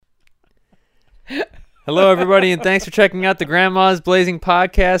Hello, everybody, and thanks for checking out the Grandma's Blazing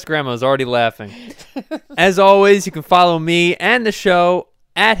Podcast. Grandma's already laughing. As always, you can follow me and the show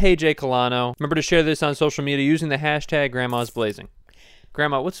at HeyJColano. Remember to share this on social media using the hashtag Grandma's Blazing.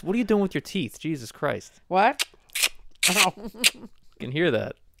 Grandma, what are you doing with your teeth? Jesus Christ. What? Oh. You can hear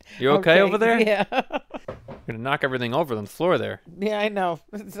that. You okay over there? Yeah. You're going to knock everything over on the floor there. Yeah, I know.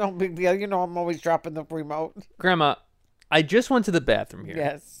 It's no big deal. You know I'm always dropping the remote. Grandma, I just went to the bathroom here.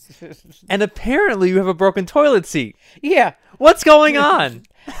 Yes. And apparently you have a broken toilet seat. Yeah. What's going on?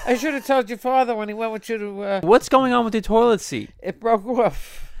 I should have told your father when he went with you to... What's going on with your toilet seat? It broke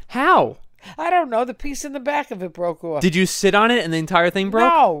off. How? I don't know. The piece in the back of it broke off. Did you sit on it and the entire thing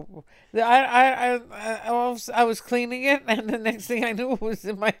broke? No. I was cleaning it, and the next thing I knew, it was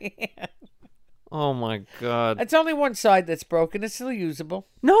in my hand. Oh my God! It's only one side that's broken. It's still usable.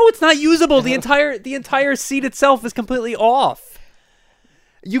 No, it's not usable. The entire seat itself is completely off.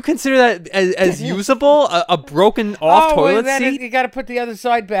 You consider that as usable? A broken off toilet seat? You got to put the other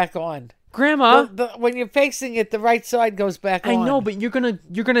side back on. Grandma, when you're facing it, the right side goes back on. I know, but you're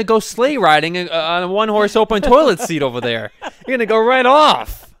gonna go sleigh riding on a one-horse open toilet seat over there. You're gonna go right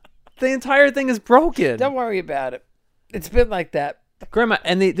off. The entire thing is broken. Don't worry about it. It's been like that. Grandma,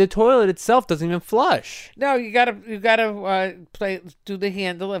 and the toilet itself doesn't even flush. No, you gotta do the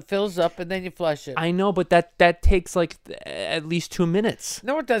handle. It fills up, and then you flush it. I know, but that takes like at least 2 minutes.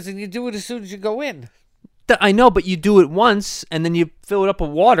 No, it doesn't. You do it as soon as you go in. I know, but you do it once, and then you fill it up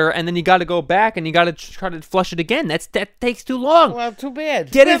with water, and then you got to go back, and you got to try to flush it again. That takes too long. Well, too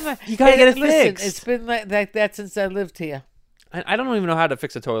bad. You got to get it fixed. It's been like that since I lived here. I don't even know how to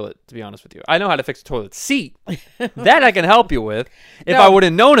fix a toilet, to be honest with you. I know how to fix a toilet seat. That I can help you with if I would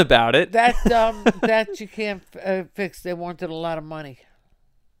have known about it. That you can't fix. They wanted a lot of money.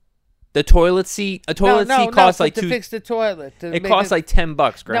 The toilet seat? A toilet seat costs like to fix the toilet. It costs like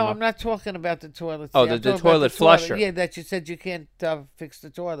 $10, Grandma. No, I'm not talking about the toilet seat. Oh, the toilet flusher. Yeah, that you said you can't fix the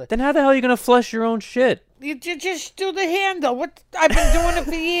toilet. Then how the hell are you going to flush your own shit? You just do the handle. What? I've been doing it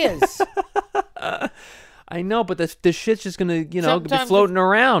for years. I know, but the shit's just going to, be floating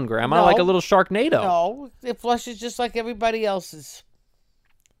around, Grandma, like a little Sharknado. No, it flushes just like everybody else's.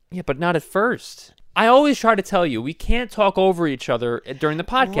 Yeah, but not at first. I always try to tell you, we can't talk over each other during the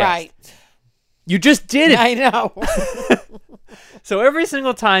podcast. Right. You just did it. I know. So every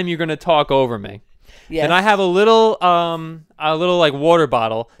single time you're going to talk over me, yes. And I have a little like water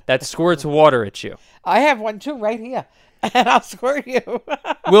bottle that squirts water at you. I have one too right here, and I'll squirt you.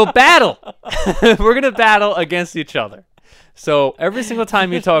 We'll battle. We're going to battle against each other. So every single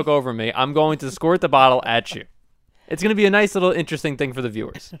time you talk over me, I'm going to squirt the bottle at you. It's going to be a nice little interesting thing for the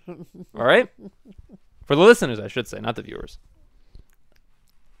viewers. All right? For the listeners, I should say, not the viewers.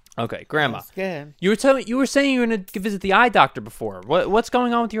 Okay, Grandma. That's good. You were saying you were going to visit the eye doctor before. What's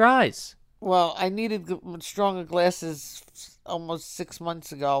going on with your eyes? Well, I needed stronger glasses almost 6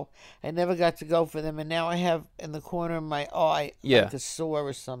 months ago. I never got to go for them, and now I have in the corner of my eye like a sore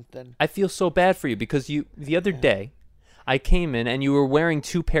or something. I feel so bad for you because the other day I came in and you were wearing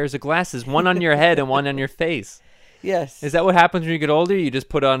 2 pairs of glasses, one on your head and one on your face. Yes. Is that what happens when you get older? You just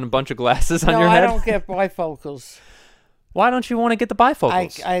put on a bunch of glasses on your head? No, I don't get bifocals. Why don't you want to get the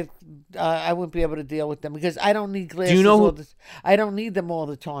bifocals? I wouldn't be able to deal with them because I don't need glasses. Do you know I don't need them all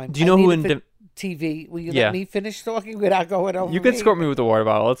the time. Do you know who invented TV? Will you let me finish talking without going over? You can squirt me with the water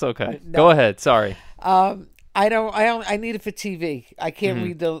bottle. It's okay. No. Go ahead. Sorry. I need it for TV. I can't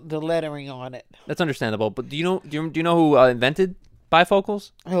read the lettering on it. That's understandable. But do you know who invented bifocals?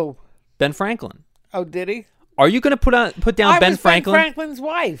 Who? Ben Franklin. Oh, did he? Are you going to put down Ben Franklin? Ben Franklin's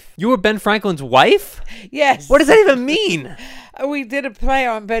wife. You were Ben Franklin's wife? Yes. What does that even mean? We did a play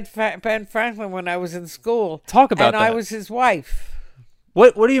on Ben Franklin when I was in school. Talk about that. And I was his wife.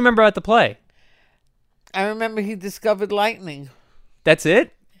 What do you remember about the play? I remember he discovered lightning. That's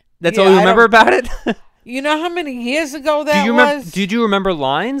it? That's all you remember about it? You know how many years ago that was? Did you remember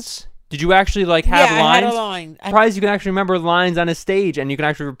lines? Did you actually have lines? I had a line. I'm surprised you can actually remember lines on a stage and you can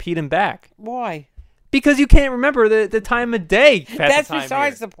actually repeat them back. Why? Because you can't remember the time of day. That's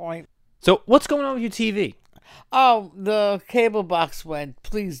besides the point. So what's going on with your TV? Oh, the cable box went.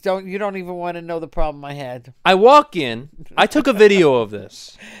 Please don't. You don't even want to know the problem I had. I walk in. I took a video of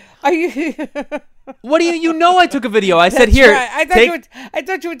this. Are you? What do you know? I took a video. I said, "Here." Right. I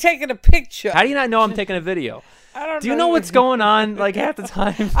thought you were taking a picture. How do you not know I'm taking a video? I don't know. Do you know what's going on like half the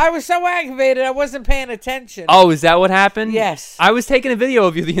time? I was so aggravated I wasn't paying attention. Oh, is that what happened? Yes. I was taking a video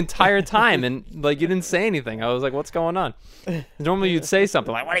of you the entire time and you didn't say anything. I was like, what's going on? Normally you'd say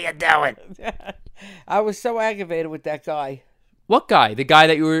something like, what are you doing? I was so aggravated with that guy. What guy? The guy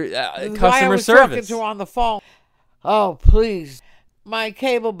that you were the customer guy I was service. talking to on the phone. Oh, please. My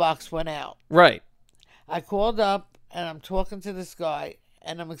cable box went out. Right. I called up and I'm talking to this guy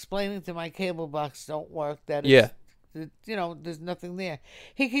and I'm explaining to my cable box don't work. That Yeah. There's nothing there.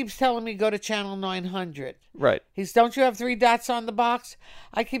 He keeps telling me go to channel 900. Right. Don't you have 3 dots on the box?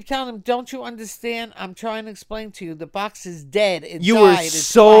 I keep telling him, don't you understand? I'm trying to explain to you. The box is dead. It died.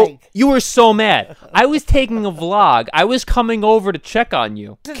 You were so mad. I was taking a vlog. I was coming over to check on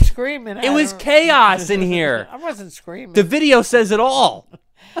you. I wasn't screaming. It was chaos in here. I wasn't screaming. The video says it all.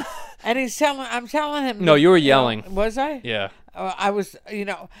 And I'm telling him. No, you were yelling. Was I? Yeah. I was,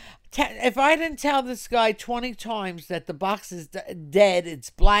 if I didn't tell this guy 20 times that the box is dead, it's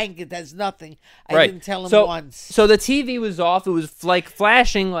blank, it has nothing, I didn't tell him once. So the TV was off. It was like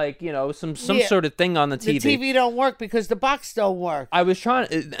flashing, like, some sort of thing on the TV. The TV don't work because the box don't work. I was trying,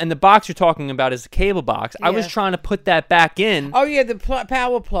 and the box you're talking about is the cable box. Yeah. I was trying to put that back in. Oh, yeah, the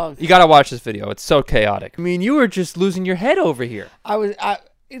power plug. You got to watch this video. It's so chaotic. I mean, you were just losing your head over here.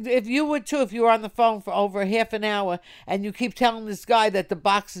 If you would too, if you were on the phone for over half an hour and you keep telling this guy that the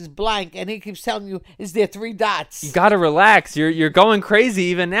box is blank and he keeps telling you, is there 3 dots? You gotta relax. You're going crazy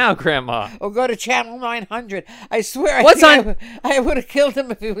even now, Grandma. Or go to channel 900. I swear, I would have killed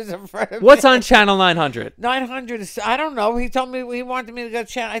him if he was in front of me. What's on channel 900? 900 is, I don't know. He told me he wanted me to go to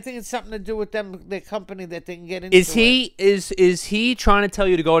channel. I think it's something to do with them, their company that they can get into. Is he trying to tell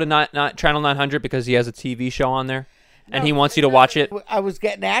you to go to not channel 900 because he has a TV show on there? And he wants you to watch it? I was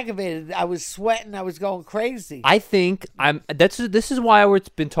getting aggravated. I was sweating. I was going crazy. I think this is why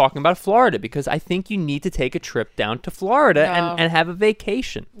we've been talking about Florida, because I think you need to take a trip down to Florida and have a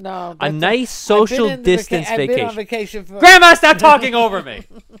vacation. No. A nice social distance vacation. I've been on vacation for... Grandma, stop talking over me.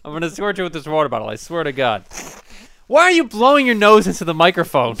 I'm going to squirt you with this water bottle. I swear to God. Why are you blowing your nose into the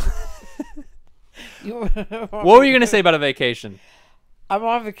microphone? What were you going to say about a vacation? I'm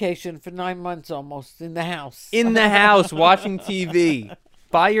on vacation for 9 months almost in the house. In the house, watching TV.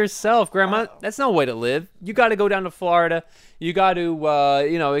 By yourself, Grandma. That's no way to live. You got to go down to Florida. You got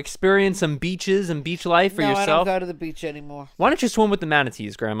to, experience some beaches and beach life for yourself. No, I don't go to the beach anymore. Why don't you swim with the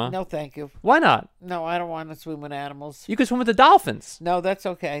manatees, Grandma? No, thank you. Why not? No, I don't want to swim with animals. You could swim with the dolphins. No, that's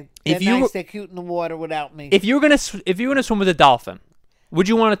okay. They're nice. They're cute in the water without me. If you were gonna swim with a dolphin, would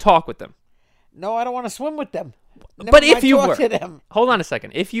you want to talk with them? No, I don't want to swim with them. But if you were, hold on a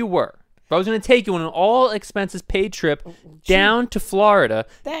second. If you were, if I was going to take you on an all expenses paid trip down to Florida,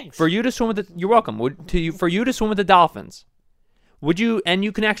 thanks, for you to swim with the, you're welcome. For you to swim with the dolphins, would you? And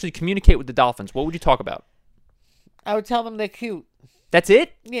you can actually communicate with the dolphins. What would you talk about? I would tell them they're cute. That's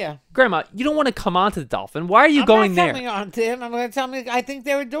it? Yeah. Grandma, you don't want to come onto the dolphin. Why are you going there? I'm not coming on to him. I'm going to tell them I think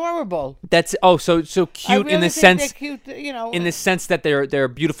they're adorable. That's so cute in the sense they're cute, in the sense that they're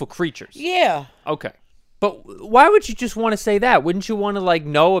beautiful creatures. Yeah. Okay. But why would you just want to say that? Wouldn't you want to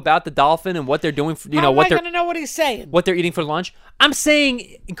know about the dolphin and what they're doing? For, How am I going to know what he's saying? What they're eating for lunch? I'm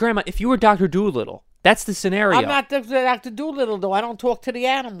saying, Grandma, if you were Dr. Doolittle, that's the scenario. I'm not Dr. Doolittle, though. I don't talk to the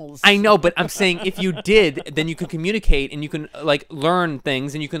animals. I know, but I'm saying if you did, then you could communicate and you can learn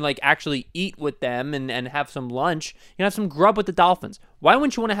things and you can actually eat with them and have some lunch. You can have some grub with the dolphins. Why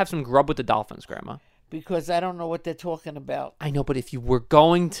wouldn't you want to have some grub with the dolphins, Grandma? Because I don't know what they're talking about. I know, but if you were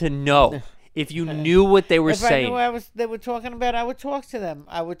going to know. If you knew what they were saying. If I knew they were talking about, I would talk to them.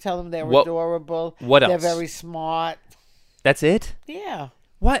 I would tell them they were adorable. What else? They're very smart. That's it? Yeah.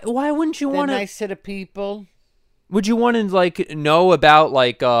 Why wouldn't you want to... They're nice to the people. Would you want to, know about,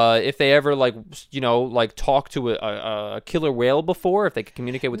 if they ever, talk to a killer whale before? If they could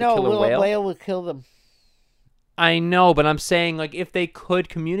communicate with a killer whale? No, a whale would kill them. I know, but I'm saying, if they could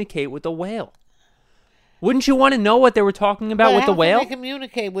communicate with a whale. Wouldn't you want to know what they were talking about with the whale? How can they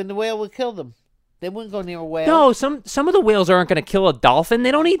communicate when the whale would kill them? They wouldn't go near a whale. No, some of the whales aren't going to kill a dolphin. They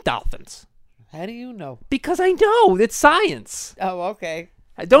don't eat dolphins. How do you know? Because I know. It's science. Oh, okay.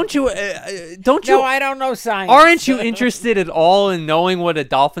 Don't you? No, I don't know science. Aren't you interested at all in knowing what a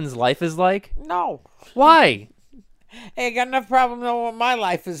dolphin's life is like? No. Why? Hey, I got enough problem knowing what my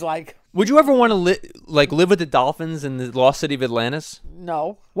life is like. Would you ever want to live with the dolphins in the lost city of Atlantis?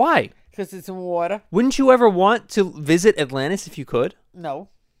 No. Why? Because it's in water. Wouldn't you ever want to visit Atlantis if you could? No.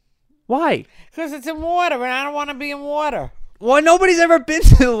 Why? Because it's in water, and I don't want to be in water. Well, nobody's ever been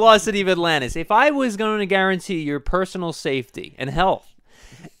to the lost city of Atlantis. If I was going to guarantee your personal safety and health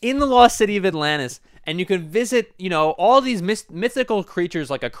in the lost city of Atlantis, and you could visit, all these mythical creatures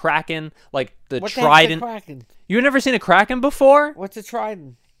like a kraken, like the trident. What's a kraken? You've never seen a kraken before? What's a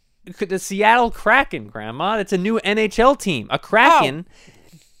trident? The Seattle Kraken, Grandma. It's a new NHL team. A kraken... Oh.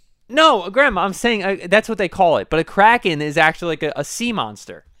 No, Grandma, I'm saying that's what they call it. But a kraken is actually like a sea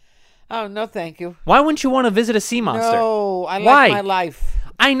monster. Oh, no, thank you. Why wouldn't you want to visit a sea monster? No, I like my life.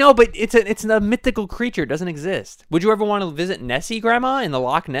 I know, but it's a mythical creature. It doesn't exist. Would you ever want to visit Nessie, Grandma, in the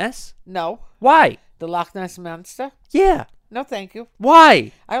Loch Ness? No. Why? The Loch Ness Monster? Yeah. No, thank you.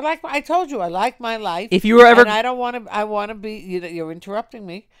 Why? I told you, I like my life. If you were ever... And I don't want to... I want to be... You're interrupting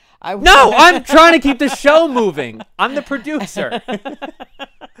me. No, I'm trying to keep the show moving. I'm the producer.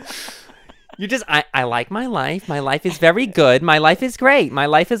 You just... I like my life. My life is very good. My life is great. My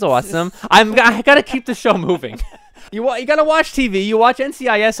life is awesome. I got to keep the show moving. You got to watch TV. You watch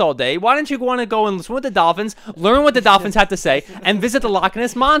NCIS all day. Why don't you want to go and swim with the dolphins, learn what the dolphins have to say, and visit the Loch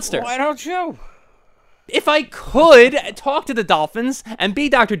Ness Monster? Why don't you? If I could talk to the dolphins and be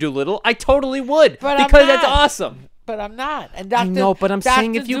Dr. Dolittle, I totally would. But because that's awesome. But I'm not. And I know, but I'm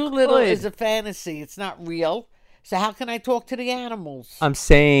saying if you Dolittle could. is a fantasy. It's not real. So how can I talk to the animals? I'm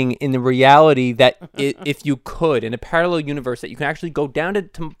saying in the reality that if you could, in a parallel universe, that you can actually go down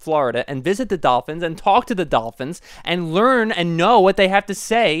to Florida and visit the dolphins and talk to the dolphins and learn and know what they have to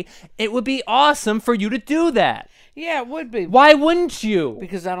say, it would be awesome for you to do that. Yeah, it would be. Why wouldn't you?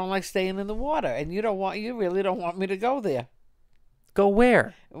 Because I don't like staying in the water, and you really don't want me to go there. Go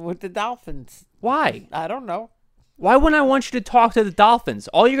where? With the dolphins. Why? I don't know. Why wouldn't I want you to talk to the dolphins?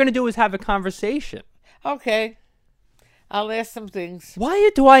 All you're going to do is have a conversation. Okay. I'll ask some things.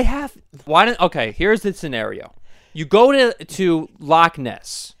 Okay, here's the scenario. You go to Loch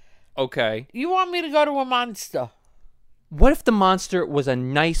Ness, okay? You want me to go to a monster? What if the monster was a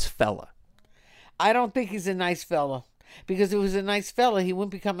nice fella? I don't think he's a nice fella. Because if he was a nice fella, he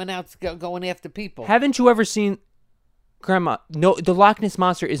wouldn't be coming out going after people. Haven't you ever seen... Grandma, no, the Loch Ness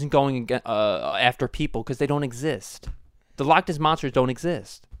Monster isn't going after people because they don't exist. The Loch Ness Monsters don't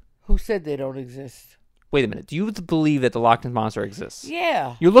exist. Who said they don't exist? Wait a minute. Do you believe that the Loch Ness Monster exists?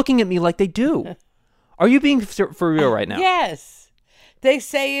 Yeah. You're looking at me like they do. Are you being for real right now? Yes. They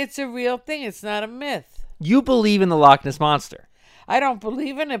say it's a real thing. It's not a myth. You believe in the Loch Ness Monster. I don't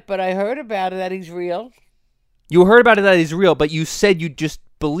believe in it, but I heard about it, that he's real. You heard about it that he's real, but you said you just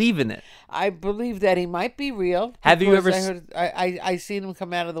believe in it. I believe that he might be real. Have you ever... I seen him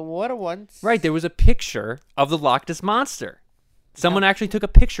come out of the water once. Right, there was a picture of the Loch Ness Monster. Someone actually took a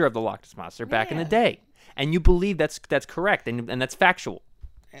picture of the Loch Ness Monster back in the day. And you believe that's correct and that's factual.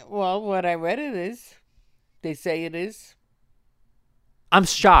 Well, what I read it is. They say it is. I'm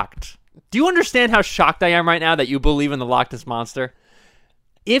shocked. Do you understand how shocked I am right now that you believe in the Loch Ness Monster?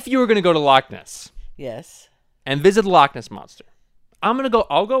 If you were going to go to Loch Ness... Yes. ...and visit the Loch Ness Monster,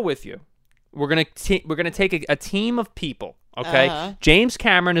 I'll go with you. We're gonna take a team of people, okay? Uh-huh. James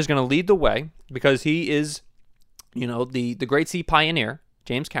Cameron is gonna lead the way because he is, the great sea pioneer.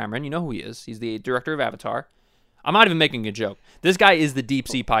 James Cameron, you know who he is. He's the director of Avatar. I'm not even making a joke. This guy is the deep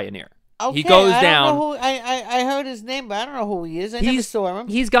sea pioneer. Okay, he goes I down. Don't know I heard his name, but I don't know who he is. I never saw him.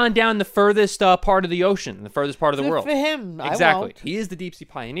 He's gone down the furthest part of the ocean, the furthest part of the world. Good for him. Exactly. I won't. He is the deep sea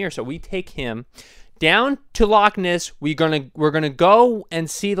pioneer. So we take him down to Loch Ness. We're gonna go and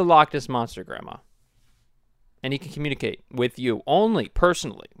see the Loch Ness Monster, Grandma. And he can communicate with you only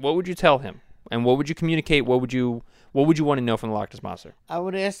personally. What would you tell him? And what would you communicate? What would you want to know from the Loch Ness Monster? I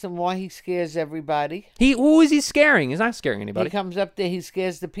would ask him why he scares everybody. Who is he scaring? He's not scaring anybody. He comes up there, he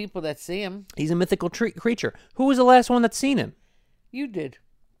scares the people that see him. He's a mythical creature. Who was the last one that's seen him? You did.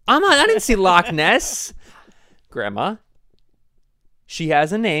 I didn't see Loch Ness. Grandma. She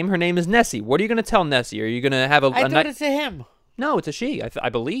has a name. Her name is Nessie. What are you going to tell Nessie? Are you going to have I thought it's a him. No, it's a she. I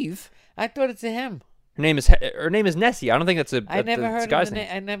believe. I thought it's a him. Her name is Nessie. I don't think that's a I never heard guy's name.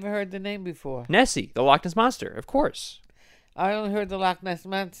 I never heard the name before. Nessie, the Loch Ness Monster, of course. I only heard the Loch Ness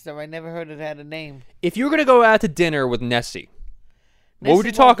Monster. I never heard it had a name. If you were going to go out to dinner with Nessie, what would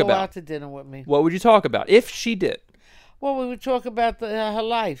you talk about? Go out to dinner with me. What would you talk about if she did? Well, we would talk about her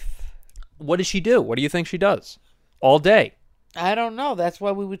life. What does she do? What do you think she does all day? I don't know. That's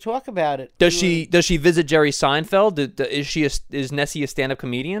why we would talk about it. Does she visit Jerry Seinfeld? Is Nessie a stand-up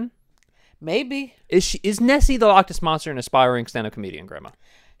comedian? Maybe. Is Nessie the Loch Ness Monster an aspiring stand-up comedian, Grandma?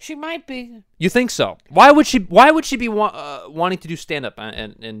 She might be. You think so? Why would she be wanting to do stand-up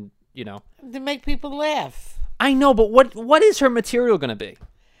and to make people laugh? I know, but what is her material going to be?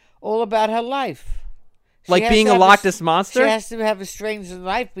 All about her life. Like being a Loch Ness Monster? She has to have a strange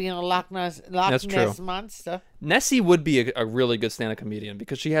life being a Loch Ness Monster. Nessie would be a really good stand-up comedian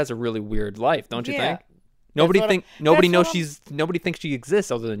because she has a really weird life, don't you think? Nobody thinks she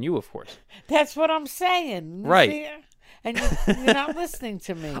exists other than you, of course. That's what I'm saying. Right. And you're not listening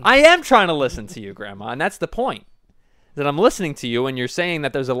to me. I am trying to listen to you, Grandma, and that's the point. That I'm listening to you and you're saying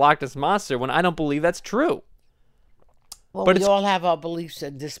that there's a Loch Ness Monster when I don't believe that's true. Well, we all have our beliefs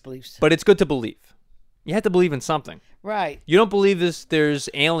and disbeliefs. But it's good to believe. You have to believe in something. Right. You don't believe there's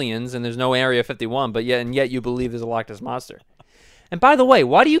aliens and there's no Area 51, but yet you believe there's a Loch Ness Monster. And by the way,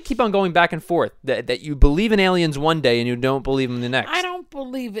 why do you keep on going back and forth? That you believe in aliens one day and you don't believe them the next? I don't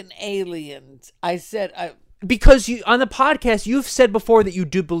believe in aliens. I said because you on the podcast you've said before that you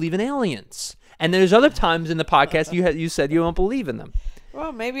do believe in aliens, and there's other times in the podcast you said you don't believe in them.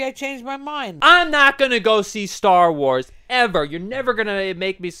 Well, maybe I changed my mind. I'm not gonna go see Star Wars ever. You're never gonna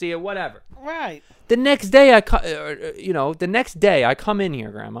make me see it. Whatever. Right. The next day I come in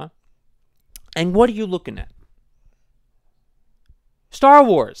here, Grandma, and what are you looking at? Star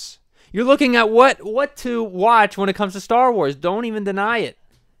Wars. You're looking at what to watch when it comes to Star Wars. Don't even deny it.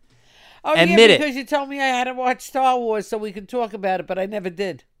 Oh, Admit yeah, because you told me I had to watch Star Wars so we could talk about it, but I never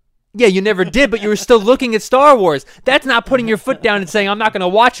did. Yeah, you never did, but you were still looking at Star Wars. That's not putting your foot down and saying, I'm not going to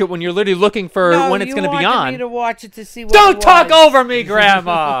watch it when you're literally looking for when it's going to be on. No, you wanted me to watch it to see what Don't talk over me,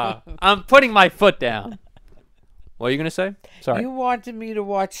 Grandma. I'm putting my foot down. What are you going to say? Sorry. You wanted me to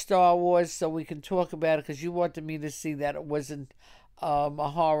watch Star Wars so we can talk about it because you wanted me to see that it wasn't a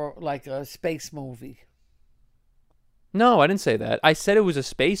horror, like a space movie. No, I didn't say that. I said it was a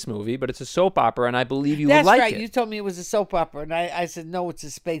space movie, but it's a soap opera, and I believe you would like it. That's right. You told me it was a soap opera, and I said, no, it's a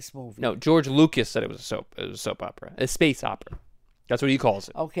space movie. No, George Lucas said it was a soap opera. A space opera. That's what he calls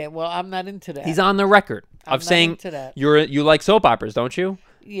it. Okay, well, I'm not into that. He's on the record of saying you like soap operas, don't you?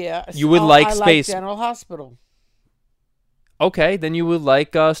 Yeah. You would like I space. Like General Hospital. Okay, then you would like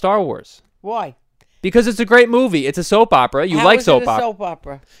Star Wars. Why? Because it's a great movie. It's a soap opera. You How like is soap it a opera. soap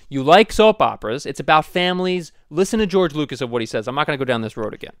opera. You like soap operas. It's about families. Listen to George Lucas of what he says. I'm not going to go down this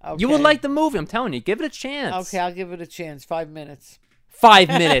road again. Okay. You would like the movie. I'm telling you. Give it a chance. Okay, I'll give it a chance. 5 minutes. 5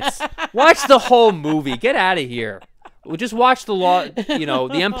 minutes. Watch the whole movie. Get out of here. We'll just watch The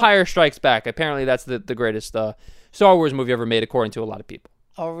Empire Strikes Back. Apparently, that's the greatest Star Wars movie ever made, according to a lot of people.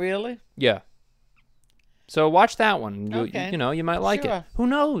 Oh, really? Yeah. So watch that one. Okay. You might like Sure. it. Who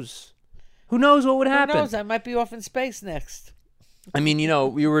knows? Who knows what would happen? Who knows? I might be off in space next. I mean,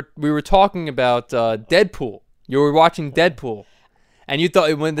 we were talking about Deadpool. You were watching Deadpool, and you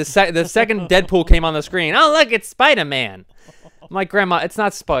thought when the second Deadpool came on the screen, oh look, it's Spider-Man. I'm like, Grandma, it's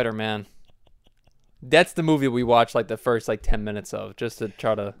not Spider-Man. That's the movie we watched like the first 10 minutes of, just to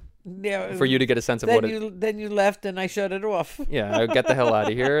try to for you to get a sense of what it. Then you left, and I shut it off. Yeah, I got the hell out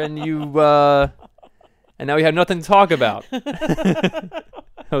of here, and and now we have nothing to talk about.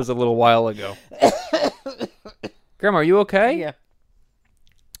 That was a little while ago. Grandma, are you okay? Yeah.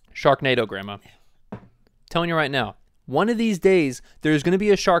 Sharknado, Grandma. Telling you right now, one of these days, there's going to be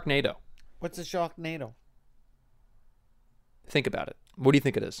a Sharknado. What's a Sharknado? Think about it. What do you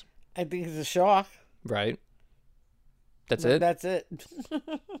think it is? I think it's a shark. Right. That's it? That's it. You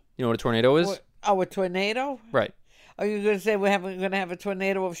know what a tornado is? A tornado? Right. Are you going to say we're going to have a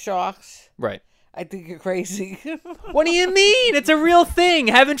tornado of sharks? Right. I think you're crazy. What do you mean? It's a real thing.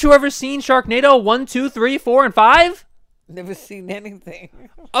 Haven't you ever seen Sharknado 1, 2, 3, 4, and 5? Never seen anything.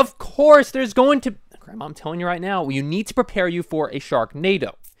 Of course, there's going to... Grandma, I'm telling you right now, you need to prepare you for a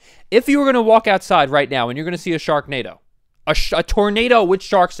Sharknado. If you were going to walk outside right now and you're going to see a Sharknado, a tornado with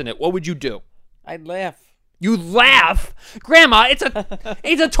sharks in it, what would you do? I'd laugh. You laugh? Grandma,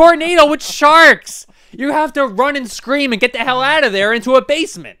 it's a tornado with sharks. You have to run and scream and get the hell out of there into a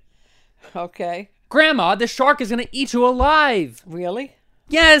basement. Okay. Grandma, the shark is going to eat you alive. Really?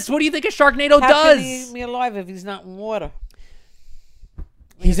 Yes, what do you think a Sharknado does? How can he eat me alive if he's not in water?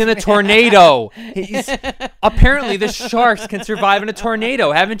 He's in a tornado. Apparently, the sharks can survive in a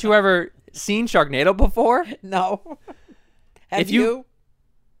tornado. Haven't you ever seen Sharknado before? No. Have if you?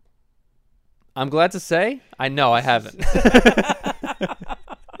 I'm glad to say, I haven't.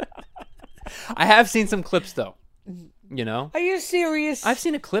 I have seen some clips, though. You know? Are you serious? I've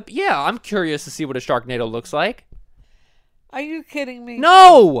seen a clip. Yeah, I'm curious to see what a Sharknado looks like. Are you kidding me?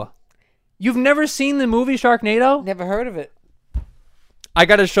 No! You've never seen the movie Sharknado? Never heard of it. I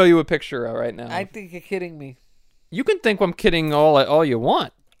got to show you a picture right now. I think you're kidding me. You can think I'm kidding all you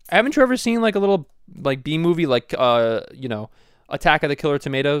want. Haven't you ever seen like a little B movie like Attack of the Killer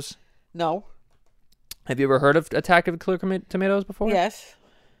Tomatoes? No. Have you ever heard of Attack of the Killer Tomatoes before? Yes.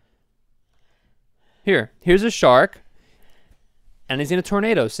 Here's a shark, and he's in a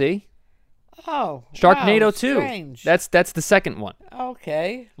tornado. See? Oh, Sharknado wow, 2. Strange. That's the second one.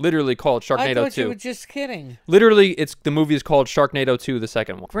 Okay. Literally called Sharknado 2. I thought you were just kidding. Literally, the movie is called Sharknado 2, the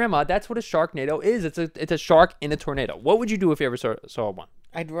second one. Grandma, that's what a Sharknado is. It's a shark in a tornado. What would you do if you ever saw one?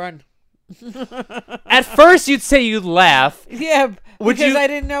 I'd run. At first, you'd say you'd laugh. Yeah, because I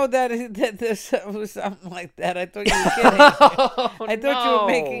didn't know that this was something like that. I thought you were kidding. I thought you were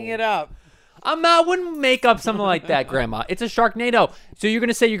making it up. I wouldn't make up something like that, Grandma. It's a Sharknado. So you're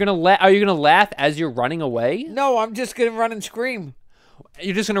gonna say are you gonna laugh as you're running away? No, I'm just gonna run and scream.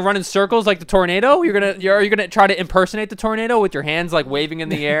 You're just gonna run in circles like the tornado? Are you gonna try to impersonate the tornado with your hands like waving in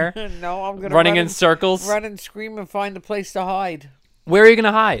the air? No, I'm gonna running in circles. Run and scream and find a place to hide. Where are you going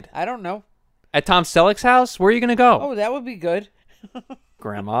to hide? I don't know. At Tom Selleck's house? Where are you going to go? Oh, that would be good.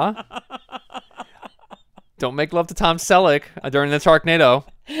 Grandma. Don't make love to Tom Selleck during the Sharknado.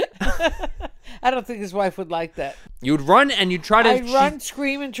 I don't think his wife would like that. You'd run and you'd try to... I'd run,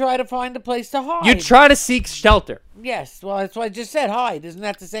 scream, and try to find a place to hide. You'd try to seek shelter. Yes, well, that's what I just said, hide. Isn't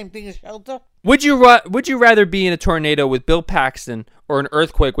that the same thing as shelter? Would you rather be in a tornado with Bill Paxton or an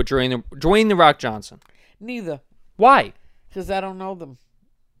earthquake with Dwayne The Rock Johnson? Neither. Why? Because I don't know them.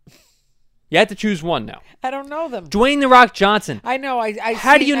 You have to choose one now. I don't know them. Dwayne The Rock Johnson. I know.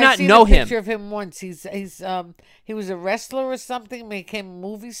 How do you not know him? I seen a picture of him once. He was a wrestler or something. Became a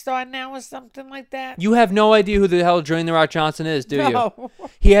movie star now or something like that. You have no idea who the hell Dwayne The Rock Johnson is, do No. you?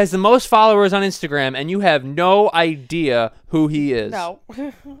 He has the most followers on Instagram, and you have no idea who he is. No.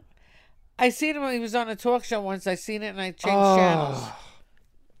 I seen him when he was on a talk show once. I seen it and I changed channels.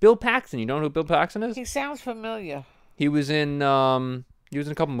 Bill Paxton. You don't know who Bill Paxton is? He sounds familiar. He was in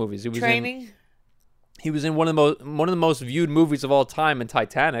a couple movies. He was Training. He was in one of the most viewed movies of all time, in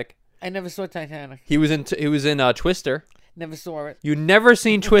Titanic. I never saw Titanic. He was in Twister. Never saw it. You've never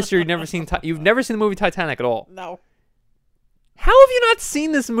seen Twister. You've never seen the movie Titanic at all. No. How have you not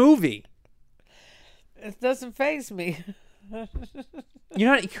seen this movie? It doesn't faze me.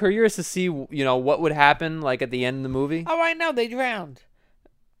 You're not curious to see, what would happen like at the end of the movie? Oh, I know. They drowned.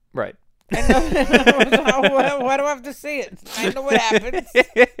 Right. I know. Why do I have to see it? I know what happens.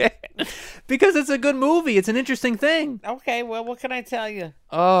 Because it's a good movie. It's an interesting thing. Okay, well, what can I tell you?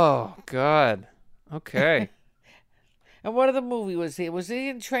 Oh, God. Okay. And what other movie was he? Was he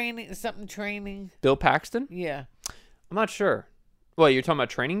in Training? Something Training? Bill Paxton? Yeah. I'm not sure. Well, you're talking about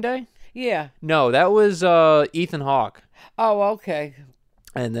Training Day? Yeah. No, that was Ethan Hawke. Oh, okay.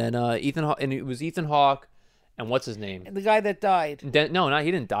 And then it was Ethan Hawke. And what's his name? The guy that died. He didn't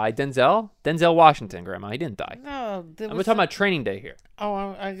die. Denzel Washington, Grandma. He didn't die. No, I'm talking about Training Day here. Oh,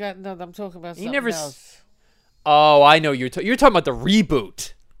 I'm talking about something else. Oh, I know you're talking about the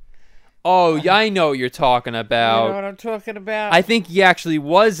reboot. Oh, yeah, I know what you're talking about. You know what I'm talking about? I think he actually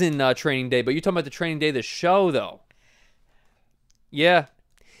was in Training Day, but you're talking about the Training Day, the show, though. Yeah,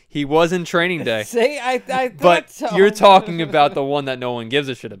 he was in Training Day. See, I thought but so. You're talking about the one that no one gives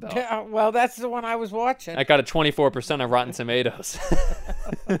a shit about. Yeah, well, that's the one I was watching. I got a 24% of Rotten Tomatoes.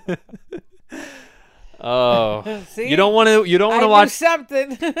 Oh, see? You don't want to watch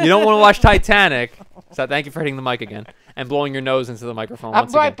something. You don't want to watch Titanic. So thank you for hitting the mic again and blowing your nose into the microphone. I'm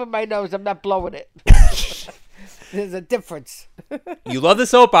once again. wiping my nose. I'm not blowing it. There's a difference. You love the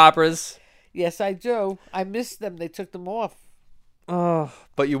soap operas. Yes, I do. I miss them. They took them off. Oh,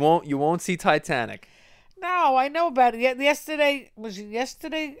 but you won't see Titanic. No, I know about it. Yesterday was it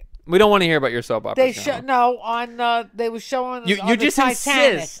yesterday? We don't want to hear about your soap opera. They were showing you on just the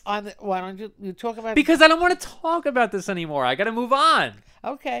Titanic. insist. Why don't you talk about? Because I don't want to talk about this anymore. I got to move on.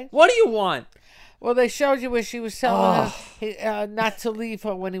 Okay. What do you want? Well, they showed you where she was telling him not to leave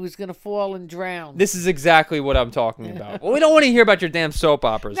her when he was going to fall and drown. This is exactly what I'm talking about. Well, we don't want to hear about your damn soap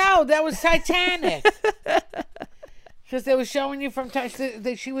operas. No, that was Titanic. Because they were showing you from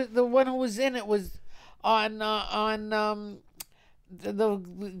Titanic. She was the one who was in it was on the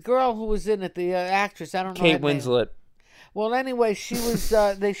girl who was in it, the actress. I don't know. Kate Winslet. Well, anyway, she was.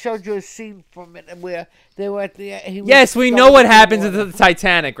 They showed you a scene from it where they were at the. Yes, we know what happens at the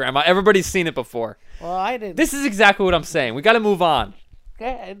Titanic, Grandma. Everybody's seen it before. Well, I didn't. This is exactly what I'm saying. We got to move on. Go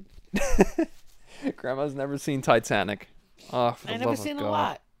ahead. Grandma's never seen Titanic. Oh, for the I never love of seen God. a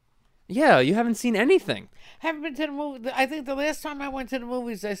lot. Yeah, you haven't seen anything. Haven't been to the movie. I think the last time I went to the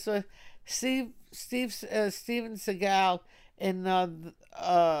movies, I saw Steven Seagal in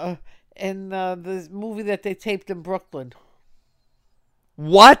the movie that they taped in Brooklyn.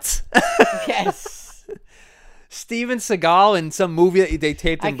 What? Yes. Steven Seagal in some movie that they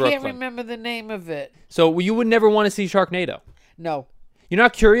taped in Brooklyn. I can't remember the name of it. So you would never want to see Sharknado? No. You're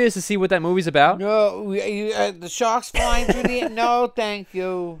not curious to see what that movie's about? No. The sharks flying through the... No, thank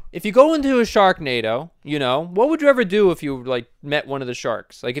you. If you go into a Sharknado, what would you ever do if you met one of the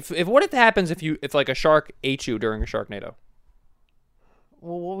sharks? Like, if what happens if a shark ate you during a Sharknado?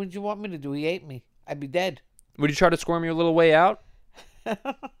 Well, what would you want me to do? He ate me. I'd be dead. Would you try to squirm your little way out?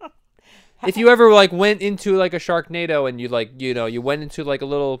 If you ever went into a Sharknado and you went into a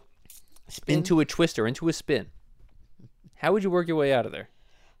little spin? Into a twister, into a spin, how would you work your way out of there?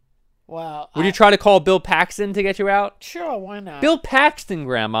 Well, would you try to call Bill Paxton to get you out? Sure, why not? Bill Paxton,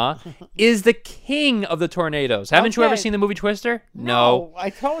 Grandma, is the king of the tornadoes. Haven't you ever seen the movie Twister? No. I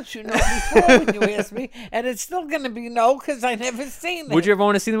told you no before when you asked me, and it's still going to be no because I never seen it. Would you ever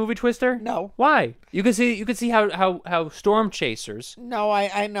want to see the movie Twister? No. Why? You could see how storm chasers. No,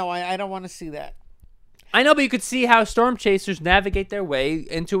 I know. I don't want to see that. I know, but you could see how storm chasers navigate their way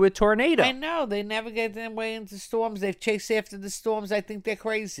into a tornado. I know. They navigate their way into storms. They chase after the storms. I think they're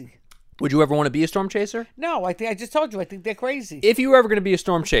crazy. Would you ever want to be a storm chaser? No, I just told you. I think they're crazy. If you were ever going to be a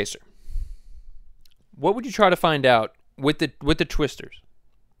storm chaser, what would you try to find out with the twisters?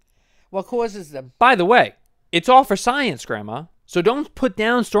 What causes them? By the way, it's all for science, Grandma. So don't put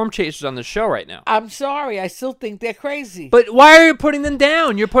down storm chasers on the show right now. I'm sorry. I still think they're crazy. But why are you putting them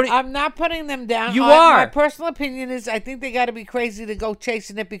down? I'm not putting them down. You are. My personal opinion is I think they got to be crazy to go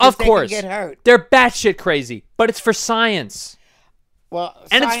chasing it because they can get hurt. They're batshit crazy, but it's for science. Well,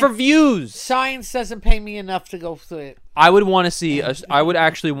 and it's for views. Science doesn't pay me enough to go through it. I would want to see I would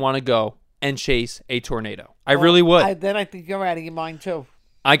actually want to go and chase a tornado. I really would. Then I think you're out of your mind too.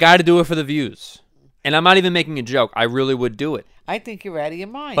 I got to do it for the views. And I'm not even making a joke. I really would do it. I think you're out of your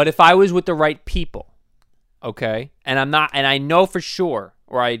mind. But if I was with the right people, okay, and I know for sure,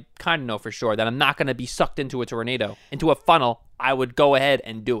 or I kind of know for sure that I'm not going to be sucked into a tornado, into a funnel, I would go ahead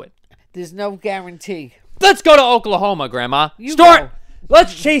and do it. There's no guarantee. Let's go to Oklahoma, Grandma. Go.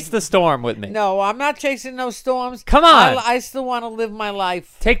 Let's chase the storm with me. No, I'm not chasing no storms. Come on. I still want to live my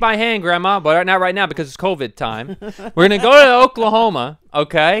life. Take my hand, Grandma, but not right now because it's COVID time. We're going to go to Oklahoma,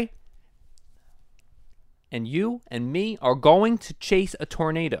 okay? And you and me are going to chase a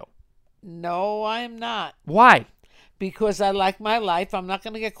tornado. No, I am not. Why? Because I like my life. I'm not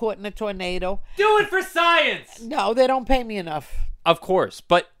going to get caught in a tornado. Do it for science! No, they don't pay me enough. Of course.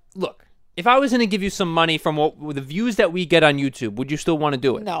 But look, if I was going to give you some money from the views that we get on YouTube, would you still want to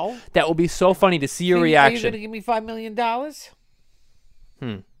do it? No. That would be so funny to see your reaction. Are you going to give me $5 million?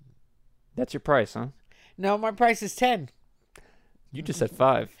 That's your price, huh? No, my price is 10. You just said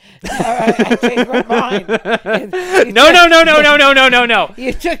 5. I changed my mind. No.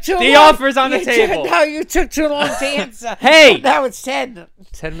 You took too long. The offer's on the table. No, you took too long to answer. Hey. Now it's 10.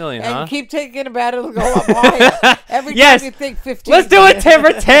 10 million, and huh? And keep thinking about it. It'll go up higher. Every yes. time you think 15. Let's do it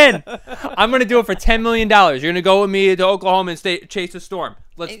for 10. I'm going to do it for $10 million. You're going to go with me to Oklahoma and chase a storm.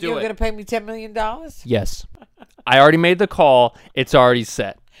 Let's do it. You're going to pay me $10 million? Yes. I already made the call. It's already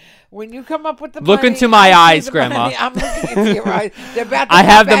set. When you come up with the look money, into my eyes, Grandma. Money. I'm looking into your eyes. They're about to I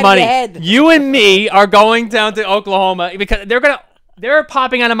have the out money. Of your head. You and me are going down to Oklahoma because they're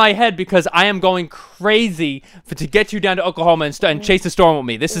popping out of my head because I am going crazy to get you down to Oklahoma and chase the storm with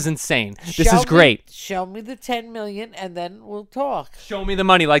me. This is insane. This is great. Show me the $10 million and then we'll talk. Show me the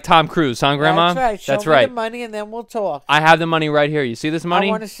money like Tom Cruise, huh, Grandma? That's right. That's Show right. me the money and then we'll talk. I have the money right here. You see this money?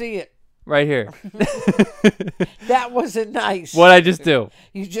 I want to see it. Right here. That wasn't nice. What'd I just do?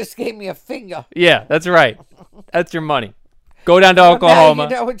 You just gave me a finger. Yeah, that's right. That's your money. Go down to Oklahoma. Now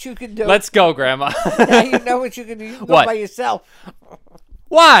you know what you can do. Let's go, Grandma. Now you know what you can do. You can go by yourself.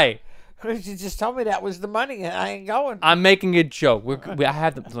 Why? Because you just told me that was the money and I ain't going. I'm making a joke. I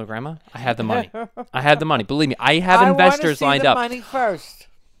have the look, Grandma. I have the money. I have the money. Believe me, I have investors lined up. I want to see the money first.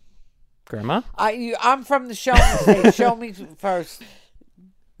 Grandma? I'm from the show me stage. Show me first.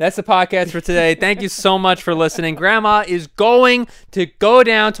 That's the podcast for today. Thank you so much for listening. Grandma is going to go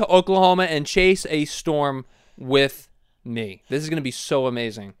down to Oklahoma and chase a storm with me. This is going to be so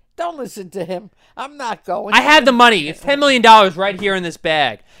amazing. Don't listen to him. I'm not going. I have the money. It's $10 million right here in this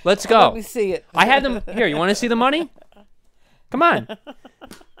bag. Let's go. Let me see it. I have them. Here, you want to see the money? Come on.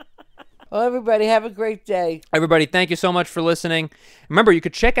 Well, everybody, have a great day. Everybody, thank you so much for listening. Remember, you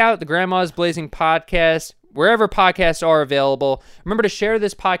could check out the Grandma's Blazing podcast wherever podcasts are available. Remember to share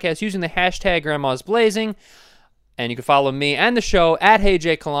this podcast using the hashtag Grandma's Blazing. And you can follow me and the show at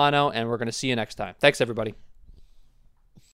HeyJColano, and we're going to see you next time. Thanks, everybody.